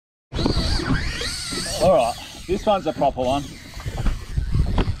All right, this one's a proper one.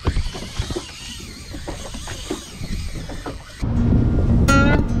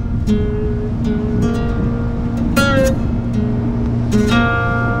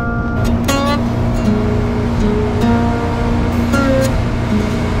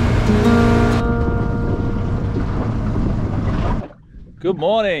 Good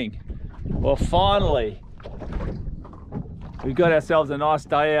morning. Well, finally, we've got ourselves a nice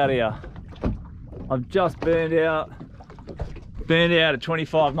day out here. I've just burned out at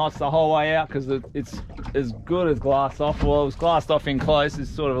 25 knots the whole way out because it's as good as glassed off. Well, it was glassed off in close. It's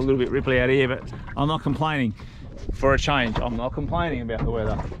sort of a little bit ripply out here, but I'm not complaining. For a change, I'm not complaining about the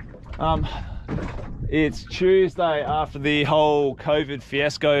weather. It's Tuesday after the whole COVID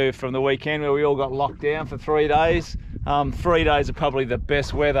fiasco from the weekend where we all got locked down for 3 days. 3 days are probably the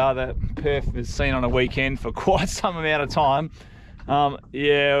best weather that Perth has seen on a weekend for quite some amount of time.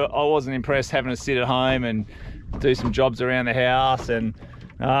 Yeah, I wasn't impressed having to sit at home and do some jobs around the house and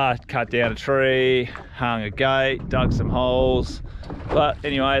cut down a tree, hung a gate, dug some holes. But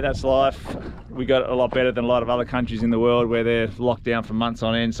anyway, that's life. We got it a lot better than a lot of other countries in the world where they're locked down for months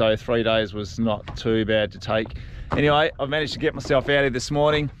on end, so 3 days was not too bad to take. Anyway, I've managed to get myself out here this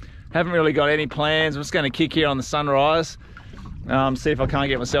morning. Haven't really got any plans. I'm just going to kick here on the sunrise, see if I can't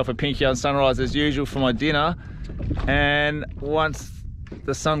get myself a pinky on sunrise as usual for my dinner. And once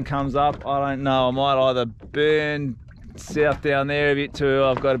the sun comes up, I don't know, I might either burn south down there a bit too.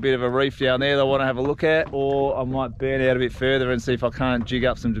 I've got a bit of a reef down there that I want to have a look at, or I might burn out a bit further and see if I can't jig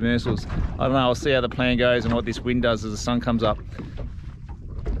up some demersals. I don't know, I'll see how the plan goes and what this wind does as the sun comes up.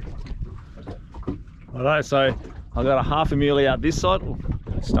 Alright, so I've got a half a muley out this side. Ooh,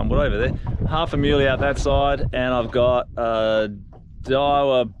 stumbled over there. Half a muley out that side, and I've got a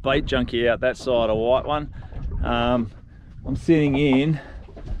Daiwa bait junkie out that side, a white one. I'm sitting in,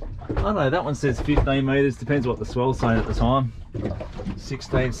 I don't know, that one says 15 metres, depends what the swell's saying at the time.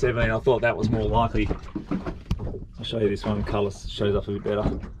 16, 17, I thought that was more likely. I'll show you this one, colour shows up a bit better.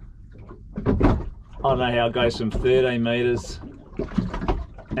 I don't know how it goes from 13 metres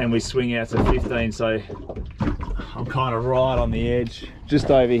and we swing out to 15, so I'm kind of right on the edge.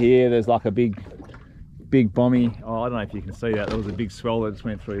 Just over here, there's like a big bommy. Oh, I don't know if you can see that. There was a big swell that just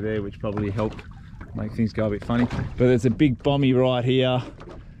went through there, which probably helped make things go a bit funny. But there's a big bommy right here,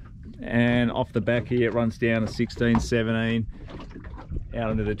 and off the back here, it runs down to 16, 17, out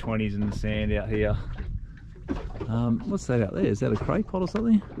into the 20s in the sand out here. What's that out there? Is that a cray pot or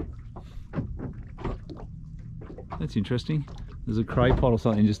something? That's interesting. There's a cray pot or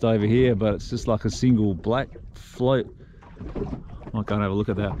something just over here, but it's just like a single black float. I might go and have a look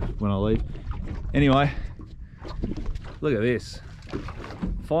at that when I leave. Anyway, look at this.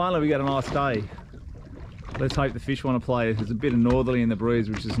 Finally we got a nice day. Let's hope the fish want to play. There's a bit of northerly in the breeze,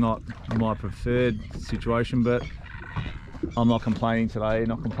 which is not my preferred situation, but I'm not complaining today,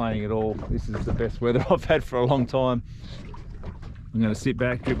 not complaining at all. This is the best weather I've had for a long time. I'm going to sit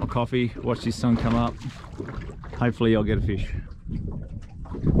back, drink my coffee, watch this sun come up. Hopefully I'll get a fish.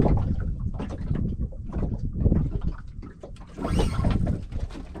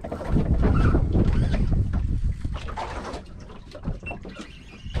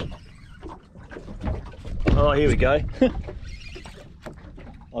 Oh, here we go. I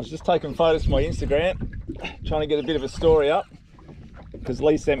was just taking photos for my Instagram, trying to get a bit of a story up, because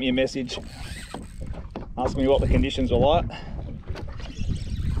Lee sent me a message asking me what the conditions were like.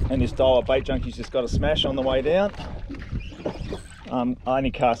 And this Daiwa bait junkie's just got a smash on the way down. I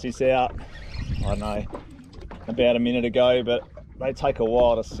only cast this out, I don't know, about a minute ago, but they take a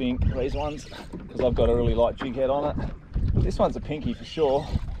while to sink, these ones, because I've got a really light jig head on it. This one's a pinky for sure.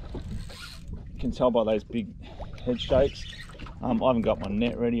 You can tell by those big head shakes. I haven't got my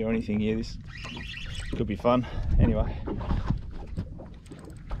net ready or anything here. This could be fun. Anyway,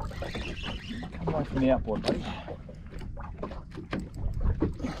 come away from the outboard, buddy.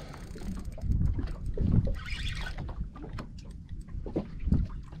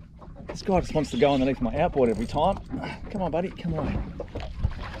 This guy just wants to go underneath my outboard every time. Come on, buddy, come on.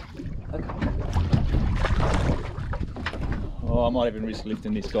 Okay. Oh, I might even risk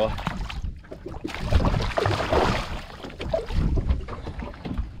lifting this guy.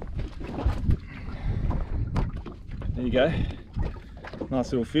 There you go.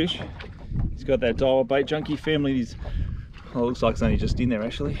 Nice little fish. He's got that Daiwa bait junkie family. He's, oh, it looks like it's only just in there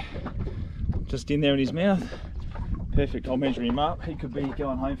actually. Just in there in his mouth. Perfect, I'll measure him up. He could be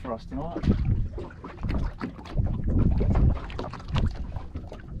going home for us tonight.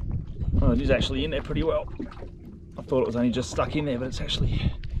 Oh, he's actually in there pretty well. I thought it was only just stuck in there, but it's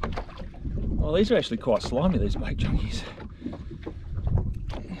actually... Oh, these are actually quite slimy, these bait junkies.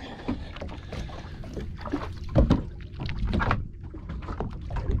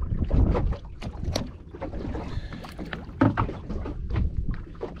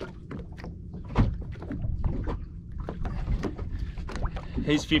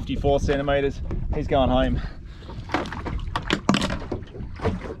 He's 54 centimetres. He's going home.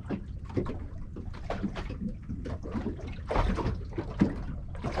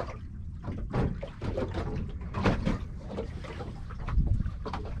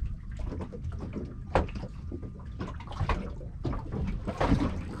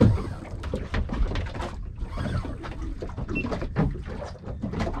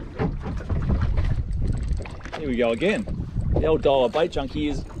 Here we go again. The old dollar bait junkie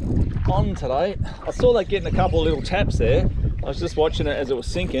is on today. I saw that getting a couple of little taps there. I was just watching it as it was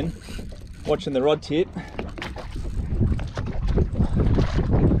sinking, watching the rod tip.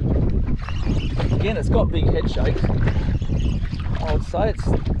 Again, it's got big head shakes. I would say it's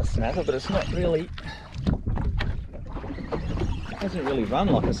a snapper, but it's not really, it doesn't really run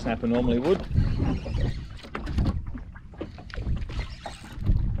like a snapper normally would.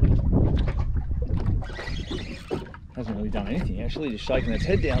 Hasn't really done anything actually, just shaking its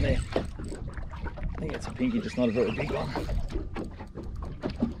head down there. I think it's a pinky, just not a very big one.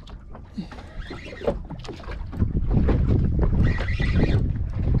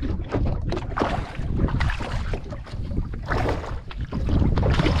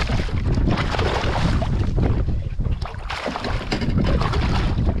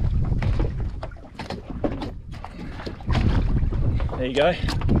 There you go.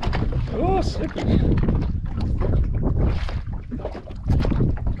 Oh, slippy.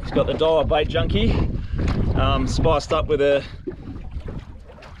 He's got the dollar bait junkie, spiced up with a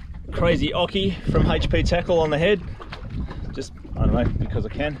crazy Ockie from HP Tackle on the head. Just, I don't know, because I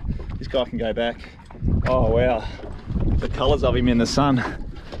can. This guy can go back. Oh wow, the colours of him in the sun.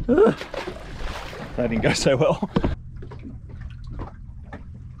 That didn't go so well.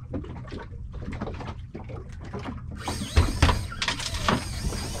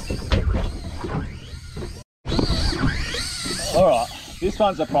 Alright, this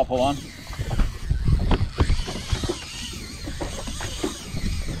one's a proper one.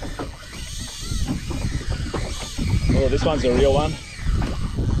 Oh, this one's a real one.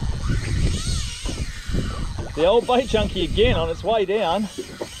 The old bait junkie again on its way down.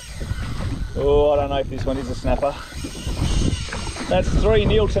 Oh, I don't know if this one is a snapper. That's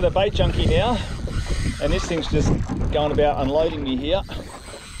 3-0 to the bait junkie now. And this thing's just going about unloading me here.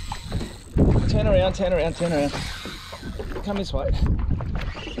 Turn around, turn around, turn around. Come this way.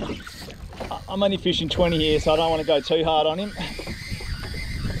 I'm only fishing 20 here, so I don't want to go too hard on him.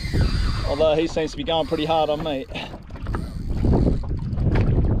 Although he seems to be going pretty hard on me.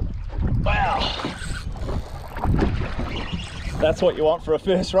 Wow. That's what you want for a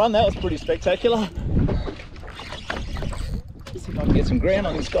first run. That was pretty spectacular. Let's see if I can get some ground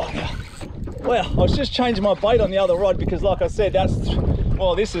on this guy now. Wow, I was just changing my bait on the other rod because like I said, that's,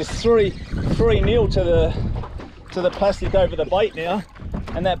 well, this is 3-0 to the plastic over the bait now,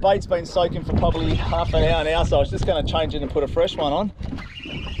 and that bait's been soaking for probably half an hour now, so I was just going to change it and put a fresh one on.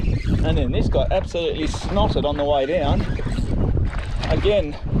 And then this got absolutely snotted on the way down.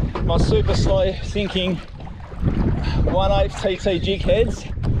 Again, my super slow sinking 1/8 TT jig heads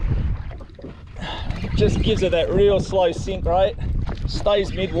just gives it that real slow sink rate,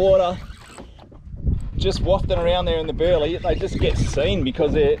 stays mid-water, just wafting around there in the burley. They just get seen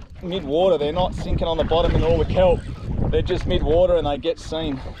because they're mid-water, they're not sinking on the bottom and all the kelp, they're just mid-water and they get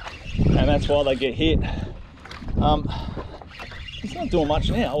seen, and that's why they get hit. He's not doing much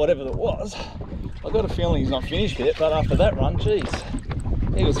now, whatever it was. I've got a feeling he's not finished yet, but after that run, geez,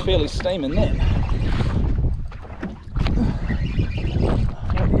 he was fairly steaming then.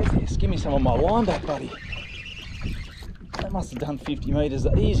 What is this? Give me some of my line back, buddy. That must have done 50 metres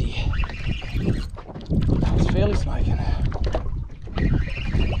easy. That was fairly smoking.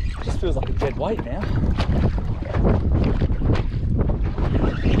 Just feels like a dead weight now.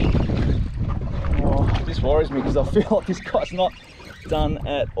 Oh, this worries me because I feel like this guy's not done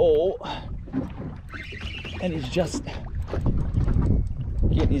at all. And he's just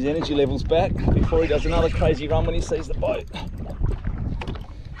getting his energy levels back before he does another crazy run when he sees the boat.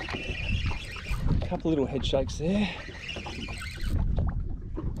 A couple little head shakes there.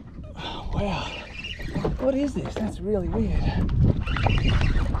 Oh, wow. What is this? That's really weird. I'm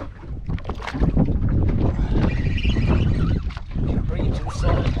gonna bring you to the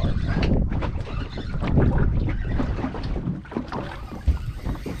side of the boat.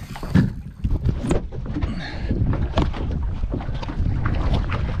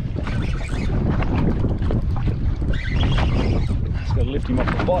 Just gotta lift him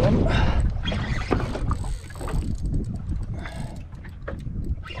off the bottom.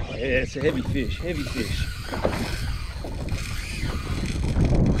 Yeah, it's a heavy fish, heavy fish.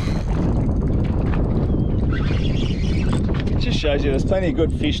 It just shows you there's plenty of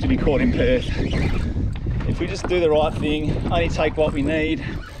good fish to be caught in Perth. If we just do the right thing, only take what we need,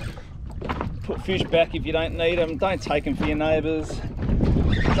 put fish back if you don't need them, don't take them for your neighbours,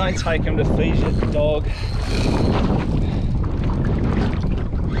 don't take them to feed your dog.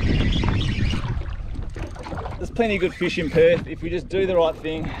 There's plenty of good fish in Perth if we just do the right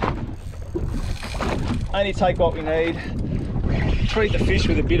thing, only take what we need, treat the fish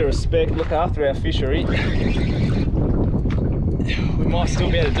with a bit of respect, look after our fishery. We might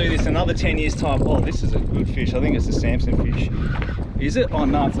still be able to do this another 10 years time. Oh, this is a good fish. I think it's a Samson fish. Is it? Oh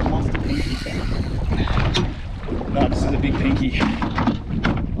no, it's a monster pinky. No, this is a big pinky.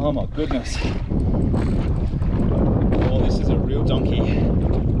 Oh my goodness. Oh, this is a real donkey.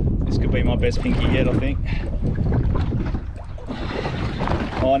 This could be my best pinky yet, I think.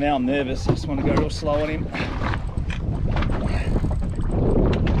 Oh, now I'm nervous. I just want to go real slow on him.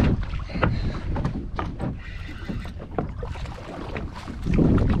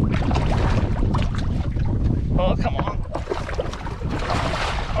 Oh, come on.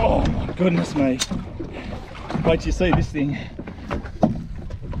 Oh my goodness me. Wait till you see this thing.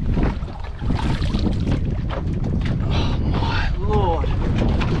 Oh my Lord.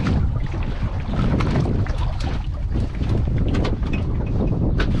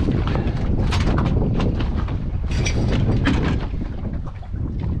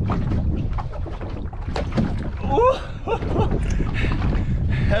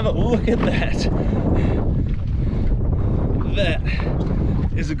 Have a look at that. That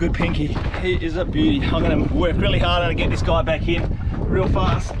is a good pinky. He is a beauty. I'm going to work really hard to get this guy back in real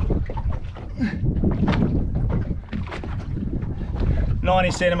fast.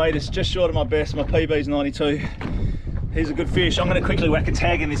 90 centimetres, just short of my best. My PB's 92. He's a good fish. I'm going to quickly whack a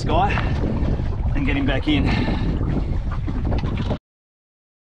tag in this guy and get him back in.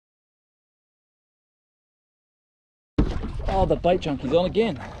 Oh, the bait junkie's on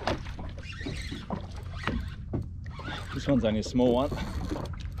again. This one's only a small one.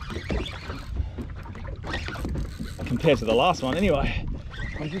 Compared to the last one anyway.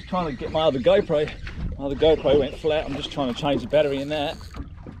 I'm just trying to get my other GoPro. My other GoPro went flat. I'm just trying to change the battery in that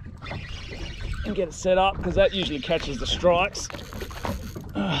and get it set up because that usually catches the strikes.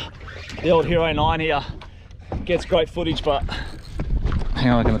 The old Hero 9 here gets great footage, but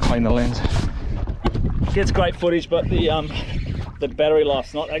hang on, I'm going to clean the lens. Gets great footage, but the battery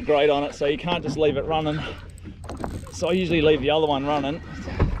life's not that great on it, so you can't just leave it running. So I usually leave the other one running.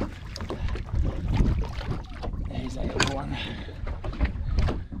 Here's that little one.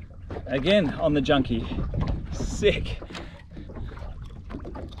 Again on the junkie. Sick.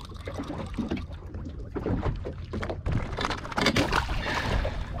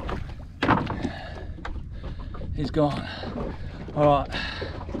 He's gone. All right.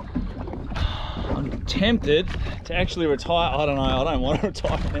 I'm tempted to actually retire. I don't know. I don't want to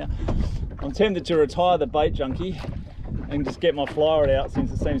retire now. I'm tempted to retire the bait junkie and just get my flyer out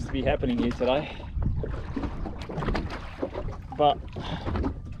since it seems to be happening here today. But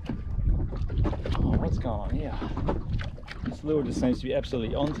oh, what's going on here? This lure just seems to be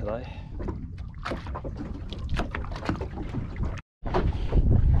absolutely on today.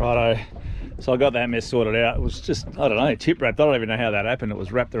 Righto. So I got that mess sorted out. It was just, I don't know, tip wrapped. I don't even know how that happened. It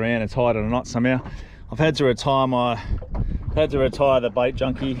was wrapped around and tied in a knot somehow. I've had to retire the bait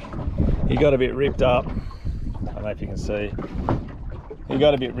junkie. He got a bit ripped up. I don't know if you can see. He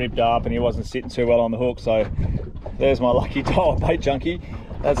got a bit ripped up and he wasn't sitting too well on the hook. So there's my lucky dollar bait junkie.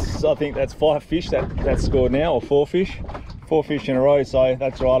 That's, I think that's 5 fish that's scored now, or 4 fish. 4 fish in a row. So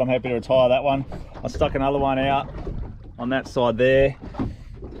that's right. I'm happy to retire that one. I stuck another one out on that side there,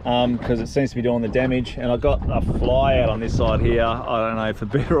 because it seems to be doing the damage, and I got a fly out on this side here. I don't know for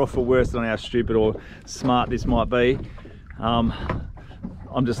better or for worse, I don't know how stupid or smart this might be.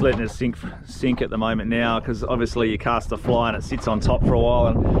 I'm just letting it sink at the moment now, because obviously you cast a fly and it sits on top for a while,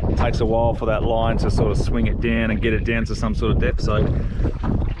 and it takes a while for that line to sort of swing it down and get it down to some sort of depth. So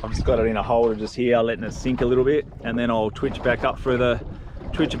I've just got it in a holder just here, letting it sink a little bit, and then I'll twitch it back up through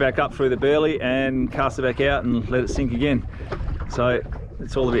the burley and cast it back out and let it sink again. So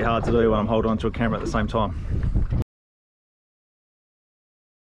it's all a bit hard to do when I'm holding onto a camera at the same time.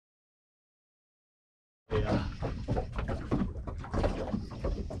 Yeah.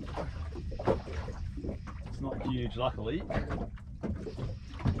 It's not huge, luckily.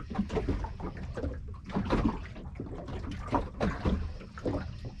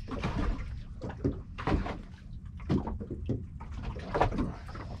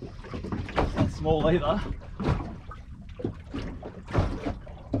 It's not small either.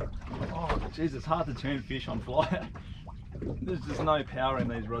 Jeez, it's hard to turn fish on fly. There's just no power in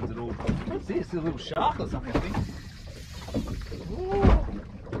these rods at all. What's this? A little shark or something, I think.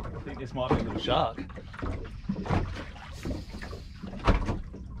 this might be a little shark.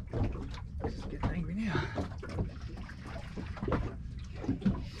 Just getting angry now.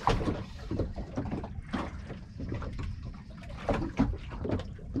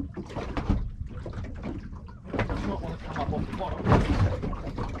 Might want to come up off the bottom.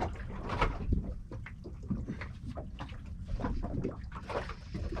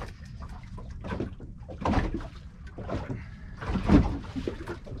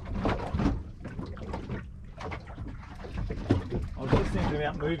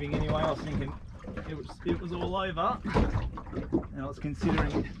 About moving anyway. I was thinking it was all over, and I was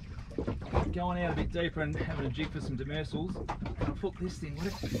considering going out a bit deeper and having a jig for some demersals. And I thought this thing,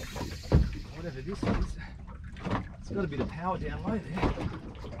 whatever this is, it's got a bit of power down low there.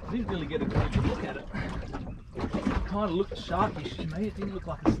 I didn't really get a good look at it. It kind of looked sharkish to me. It didn't look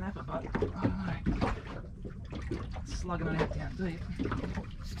like a snapper, but I don't know. It's slugging it out down deep.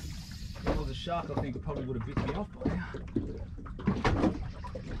 If it was a shark, I think it probably would have bit me off by now.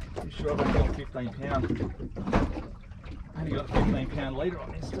 I'm sure I've only got 15 pounds. I only got a 15 pound leader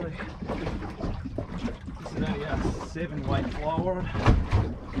on this too. This is only a 7 weight fly rod.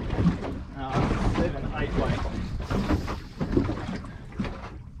 7, 8 weight.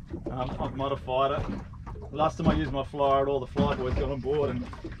 I've modified it. Last time I used my fly rod, all the fly boys got on board and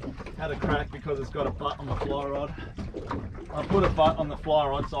had a crack because it's got a butt on the fly rod. I put a butt on the fly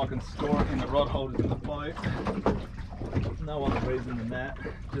rod so I can store it in the rod holders in the boat. No other reason than that.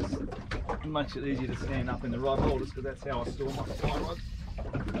 Just makes it easier to stand up in the rod holders because that's how I store my fly rods.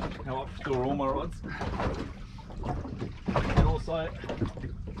 How I store all my rods. And also,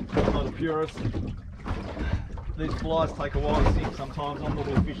 I'm not a purist. These flies take a while to sink sometimes on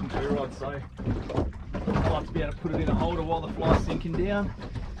little fishing 2 rods, so I like to be able to put it in a holder while the fly's sinking down.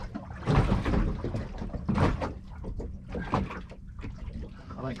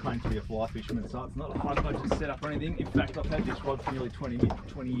 I don't claim to be a fly fisherman, so it's not a high budget setup or anything. In fact, I've had this rod for nearly 20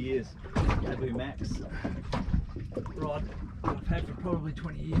 years. Taboo Max rod I've had for probably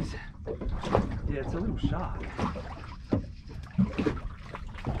 20 years. Yeah, it's a little shark.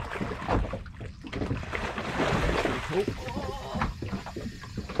 Pretty cool.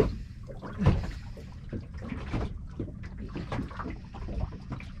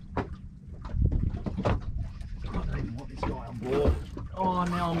 I don't even want this guy on board. Oh,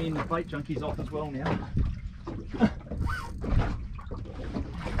 now I'm in the bait junkies off as well now.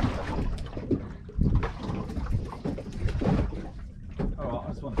 Alright, I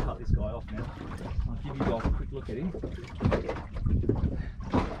just want to cut this guy off now. I'll give you guys a quick look at him.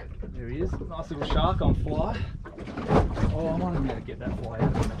 There he is, nice little shark on fly. Oh, I wonder how to get that fly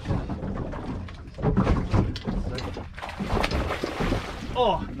out of that.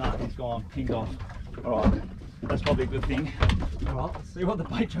 Oh, no, he's gone, pinged off. Alright, that's probably a good thing. Alright, let's see what the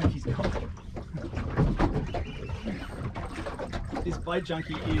bait junkie's got. This bait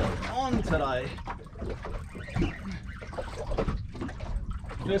junkie is on today.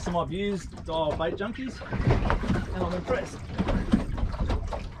 First time I've used dial bait junkies, and I'm impressed.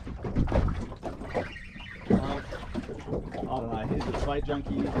 I don't know, is it bait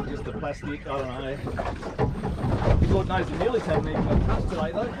junkie, is it just a plastic, I don't know. Lord knows the mealies haven't even got touched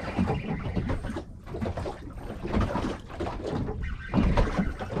today though.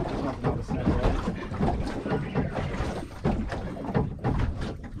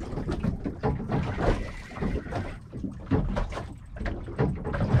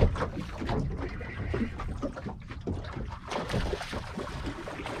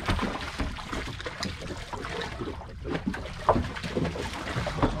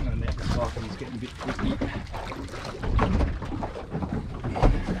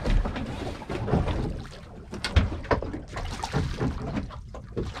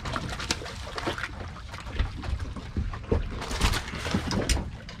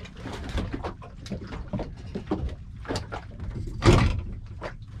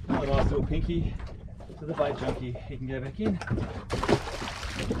 Little pinky to the bait junkie, he can go back in.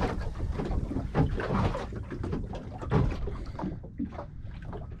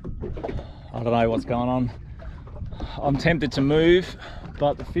 I don't know what's going on. I'm tempted to move,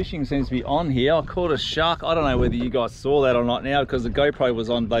 but the fishing seems to be on here. I caught a shark. I don't know whether you guys saw that or not now because the GoPro was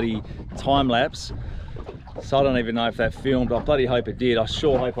on bloody time lapse. So I don't even know if that filmed. I bloody hope it did. I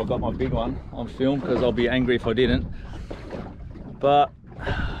sure hope I got my big one on film because I'll be angry if I didn't. But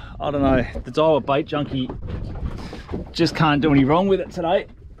I don't know, the Daiwa bait junkie just can't do any wrong with it today.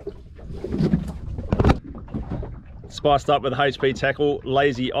 Spiced up with a HP tackle,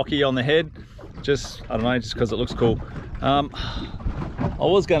 lazy Oki on the head. Just, I don't know, just because it looks cool. I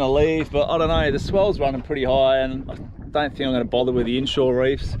was going to leave, but I don't know, the swell's running pretty high and I don't think I'm going to bother with the inshore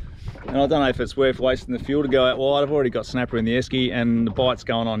reefs. and I don't know if it's worth wasting the fuel to go out wide. I've already got snapper in the esky and the bite's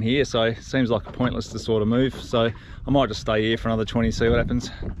going on here, so it seems like pointless to sort of move. So I might just stay here for another 20, see what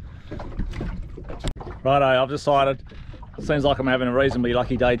happens. Righto, I've decided, it seems like I'm having a reasonably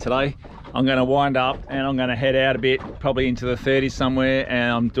lucky day today. I'm going to wind up and I'm going to head out a bit, probably into the 30s somewhere,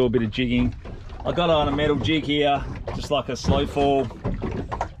 and do a bit of jigging. I got on a metal jig here, just like a slow fall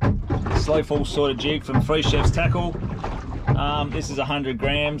sort of jig from Three Chefs Tackle. This is 100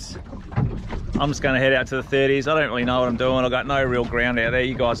 grams. I'm just going to head out to the 30s. I don't really know what I'm doing. I've got no real ground out there.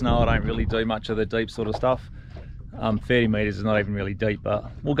 You guys know I don't really do much of the deep sort of stuff. 30 meters is not even really deep,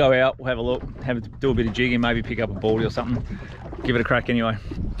 but we'll go out, we'll have a look, do a bit of jigging, maybe pick up a baldy or something. Give it a crack anyway.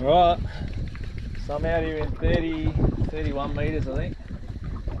 All right, so I'm out here in 31 meters, I think.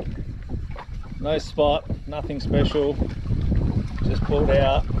 No spot, nothing special. Just pulled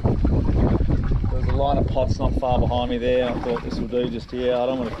out. There's a line of pots not far behind me there. I thought this will do just here. I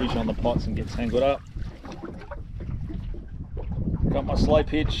don't want to fish on the pots and get tangled up. Got my slow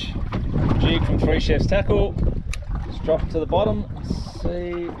pitch jig from Three Chefs Tackle. Just drop it to the bottom,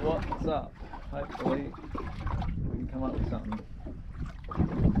 see what's up. Hopefully we can come up with something.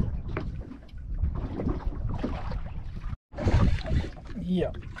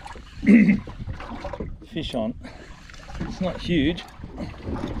 Yeah. Fish on. It's not huge.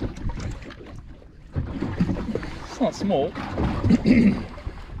 It's not small. Let's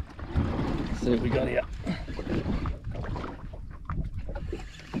see what we got here.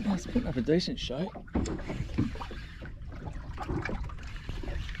 Oh, it's putting up a decent show.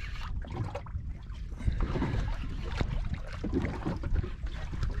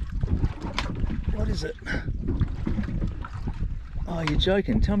 What is it? Oh, you're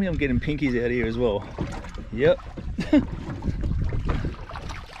joking. Tell me I'm getting pinkies out here as well. Yep.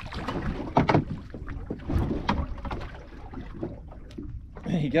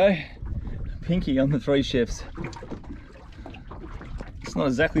 There you go. Pinky on the Three Chefs. It's not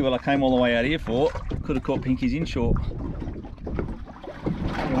exactly what I came all the way out here for. Could have caught pinkies inshore.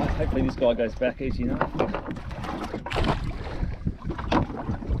 Anyway, hopefully this guy goes back easy enough.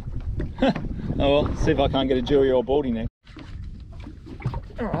 Oh well, see if I can't get a Dewey or a baldy next.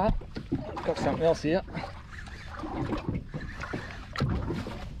 Alright, got something else here.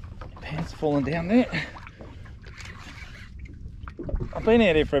 Pants falling down there. I've been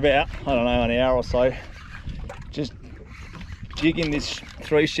out here for about, I don't know, an hour or so. Just jigging this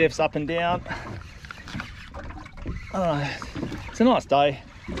Three Chefs up and down. I don't know, it's a nice day.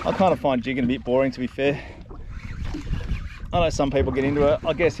 I kind of find jigging a bit boring, to be fair. I know some people get into it.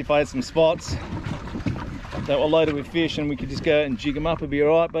 I guess if I had some spots that were loaded with fish and we could just go out and jig them up, it'd be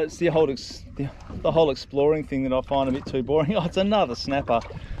alright, but it's the whole exploring thing that I find a bit too boring. Oh, it's another snapper.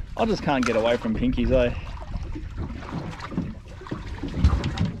 I just can't get away from pinkies, eh?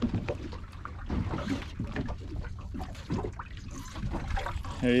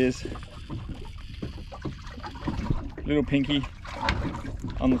 There he is. Little pinky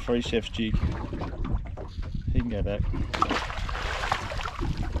on the Three Chefs jig. He can go back.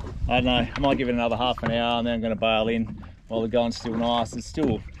 I don't know, I might give it another half an hour and then I'm going to bail in while the going's still nice. It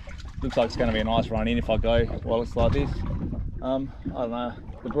still looks like it's going to be a nice run in if I go while it's like this. I don't know,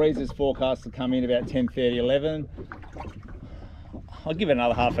 the breeze is forecast to come in about 10:30, 11. I'll give it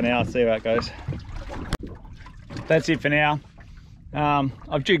another half an hour, see how it goes. That's it for now.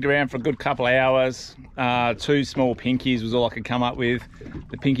 I've jigged around for a good couple of hours. 2 small pinkies was all I could come up with.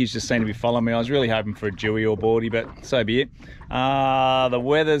 The pinkies just seem to be following me. I was really hoping for a Dewey or baldy, but so be it. The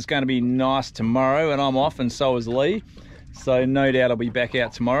weather's going to be nice tomorrow and I'm off, and so is Lee. So no doubt I'll be back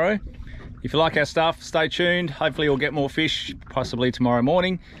out tomorrow. If you like our stuff, stay tuned. Hopefully we'll get more fish, possibly tomorrow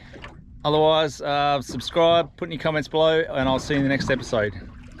morning. Otherwise, subscribe, put any comments below, and I'll see you in the next episode.